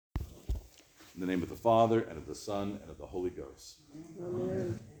In the name of the Father, and of the Son, and of the Holy Ghost.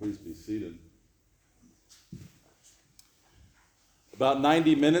 Amen. Please be seated. About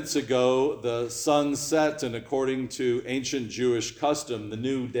 90 minutes ago, the sun set, and according to ancient Jewish custom, the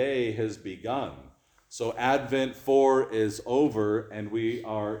new day has begun. So Advent 4 is over, and we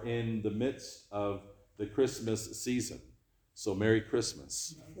are in the midst of the Christmas season. So Merry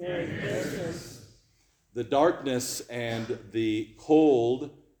Christmas. Merry Christmas. The darkness and the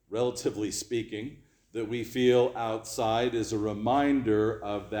cold, relatively speaking, that we feel outside is a reminder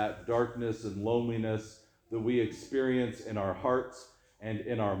of that darkness and loneliness that we experience in our hearts and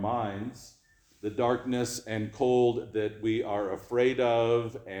in our minds, the darkness and cold that we are afraid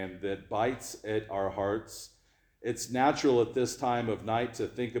of and that bites at our hearts. It's natural at this time of night to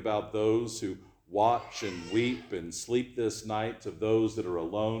think about those who watch and weep and sleep this night, of those that are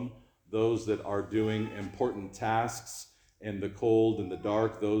alone, those that are doing important tasks in the cold and the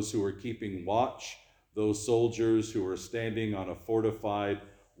dark, those who are keeping watch, those soldiers who are standing on a fortified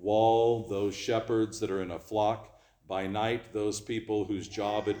wall, those shepherds that are in a flock by night, those people whose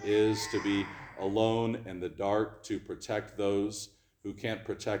job it is to be alone in the dark to protect those who can't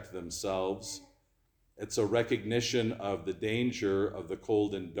protect themselves. It's a recognition of the danger of the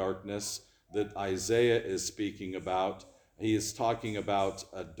cold and darkness that Isaiah is speaking about. He is talking about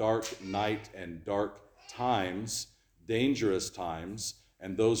a dark night and dark times, dangerous times,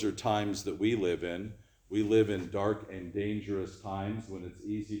 and those are times that we live in. We live in dark and dangerous times when it's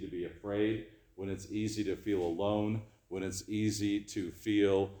easy to be afraid, when it's easy to feel alone, when it's easy to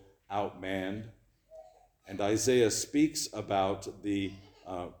feel outmanned. And Isaiah speaks about the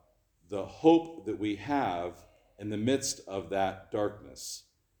hope that we have in the midst of that darkness.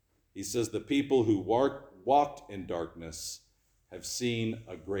 He says, the people who walked in darkness have seen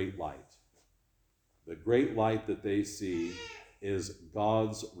a great light. The great light that they see is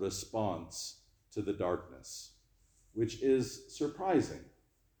God's response to the darkness, which is surprising,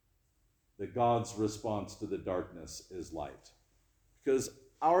 that God's response to the darkness is light. Because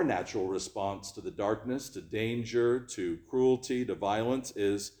our natural response to the darkness, to danger, to cruelty, to violence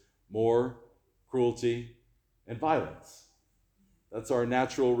is more cruelty and violence. That's our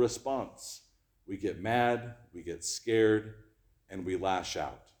natural response. We get mad, we get scared, and we lash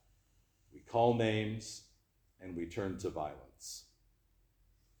out. We call names, and we turn to violence.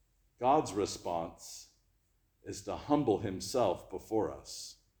 God's response is to humble himself before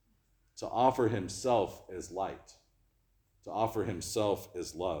us, to offer himself as light, to offer himself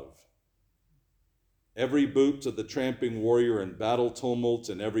as love. Every boot to the tramping warrior in battle tumult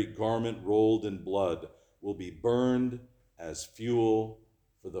and every garment rolled in blood will be burned as fuel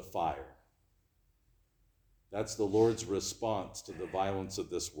for the fire. That's the Lord's response to the violence of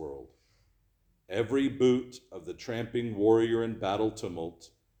this world. Every boot of the tramping warrior in battle tumult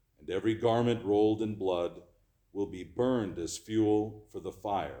and every garment rolled in blood will be burned as fuel for the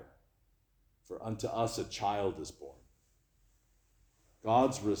fire. For unto us a child is born.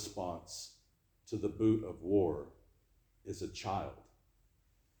 God's response to the boot of war is a child,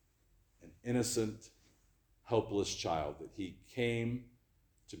 an innocent, helpless child, that he came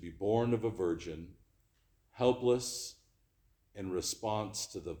to be born of a virgin, helpless in response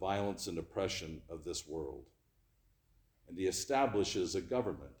to the violence and oppression of this world. And he establishes a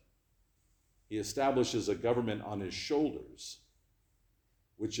government. He establishes a government on his shoulders,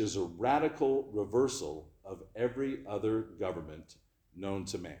 which is a radical reversal of every other government known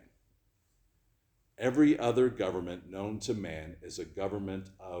to man. Every other government known to man is a government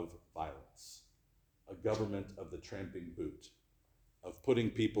of violence, a government of the tramping boot, of putting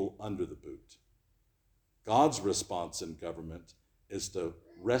people under the boot. God's response in government is to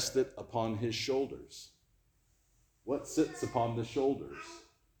rest it upon his shoulders. What sits upon the shoulders?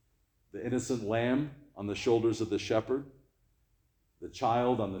 The innocent lamb on the shoulders of the shepherd, the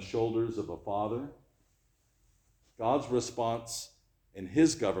child on the shoulders of a father. God's response in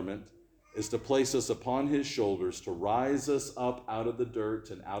his government is to place us upon his shoulders, to rise us up out of the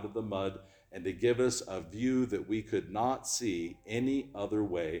dirt and out of the mud, and to give us a view that we could not see any other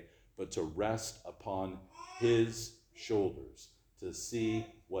way but to rest upon his shoulders, to see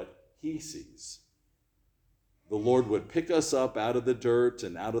what he sees. The Lord would pick us up out of the dirt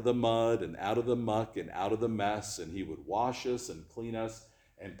and out of the mud and out of the muck and out of the mess, and he would wash us and clean us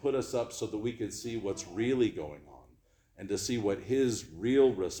and put us up so that we could see what's really going on and to see what his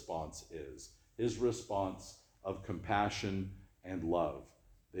real response is, his response of compassion and love,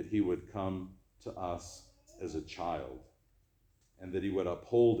 that he would come to us as a child and that he would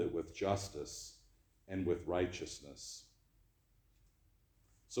uphold it with justice and with righteousness.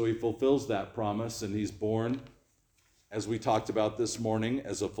 So he fulfills that promise, and he's born as we talked about this morning,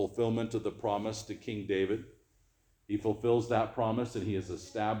 as a fulfillment of the promise to King David. He fulfills that promise, and he has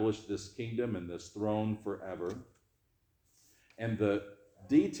established this kingdom and this throne forever. And the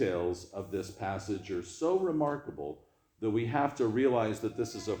details of this passage are so remarkable that we have to realize that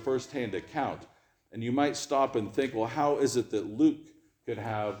this is a first-hand account. And you might stop and think, well, how is it that Luke could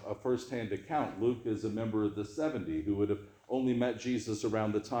have a first-hand account? Luke is a member of the 70 who would have only met Jesus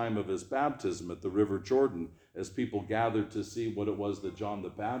around the time of his baptism at the River Jordan as people gathered to see what it was that John the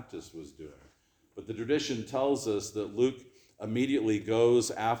Baptist was doing. But the tradition tells us that Luke immediately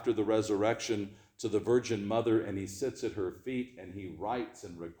goes after the resurrection to the Virgin Mother, and he sits at her feet and he writes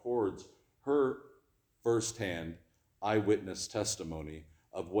and records her firsthand eyewitness testimony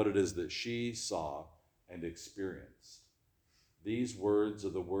of what it is that she saw and experienced. These words are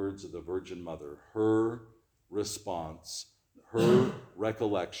the words of the Virgin Mother, her response, her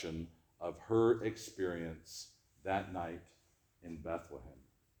recollection of her experience that night in Bethlehem.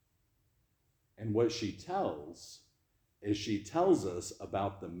 And what she tells is she tells us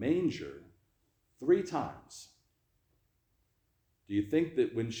about the manger 3 times. Do you think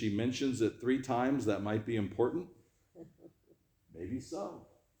that when she mentions it 3 times, that might be important? Maybe so.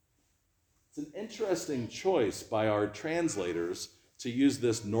 It's an interesting choice by our translators to use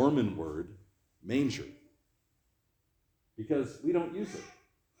this Norman word, manger, because we don't use it.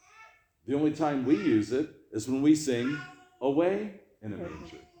 The only time we use it is when we sing "Away in a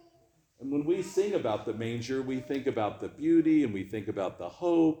Manger." And when we sing about the manger, we think about the beauty and we think about the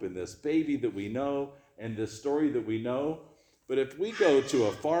hope and this baby that we know and this story that we know. But if we go to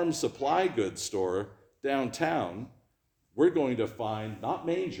a farm supply goods store downtown, we're going to find not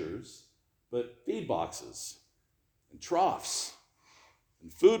mangers, but feed boxes and troughs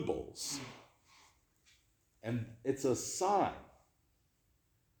and food bowls. And it's a sign.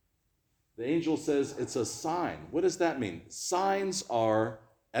 The angel says it's a sign. What does that mean? Signs are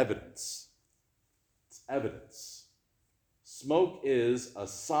evidence. It's evidence. Smoke is a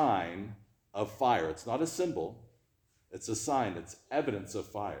sign of fire. It's not a symbol. It's a sign. It's evidence of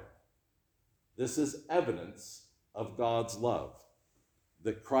fire. This is evidence of God's love,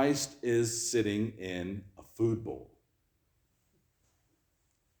 that Christ is sitting in a food bowl.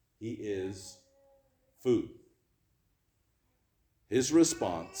 He is food. His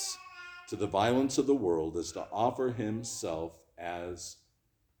response to the violence of the world is to offer himself as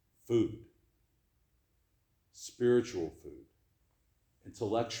food, spiritual food,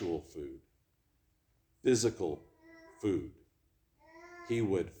 intellectual food, physical food. He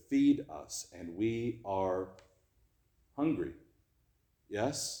would feed us, and we are hungry.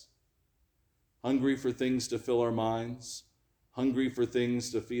 Yes? Hungry for things to fill our minds, hungry for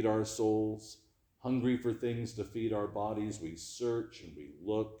things to feed our souls, hungry for things to feed our bodies. We search and we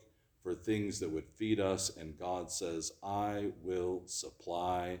look for things that would feed us, and God says, I will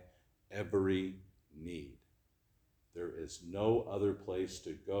supply every need. There is no other place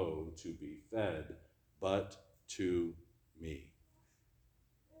to go to be fed but to me.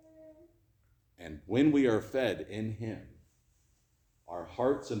 And when we are fed in him, our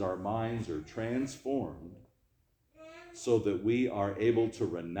hearts and our minds are transformed so that we are able to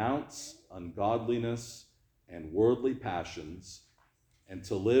renounce ungodliness and worldly passions and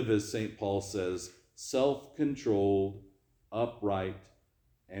to live, as St. Paul says, self-controlled, upright,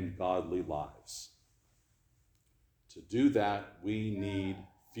 and godly lives. To do that, we need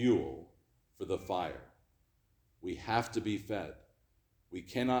fuel for the fire. We have to be fed. We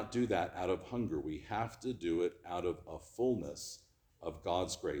cannot do that out of hunger. We have to do it out of a fullness of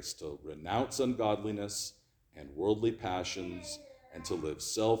God's grace, to renounce ungodliness and worldly passions and to live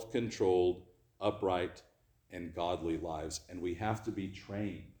self-controlled, upright, and godly lives. And we have to be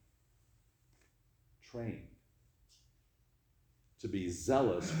trained to be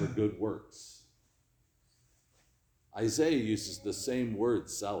zealous for good works. Isaiah uses the same word,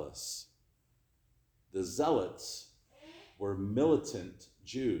 zealous. The zealots were militant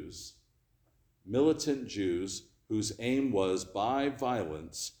Jews whose aim was by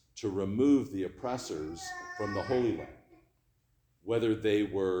violence to remove the oppressors from the Holy Land, whether they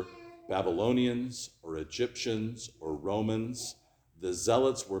were Babylonians or Egyptians or Romans. The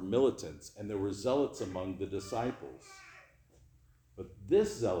zealots were militants, and there were zealots among the disciples. But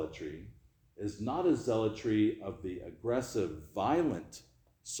this zealotry is not a zealotry of the aggressive, violent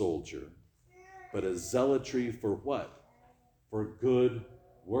soldier, but a zealotry for what? For good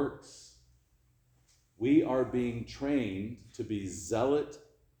works. We are being trained to be zealot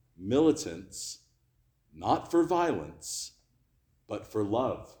militants, not for violence, but for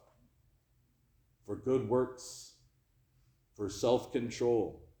love, for good works, for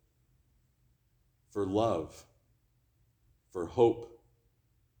self-control, for love. for hope,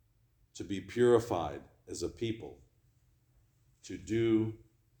 to be purified as a people, to do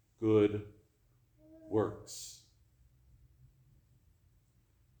good works.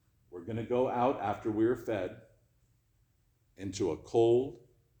 We're going to go out after we're fed into a cold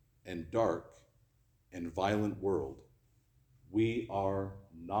and dark and violent world. We are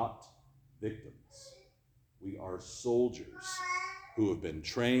not victims. We are soldiers who have been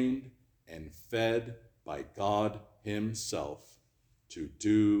trained and fed by God Himself to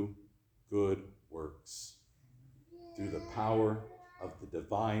do good works through the power of the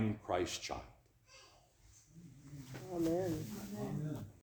divine Christ child. Amen.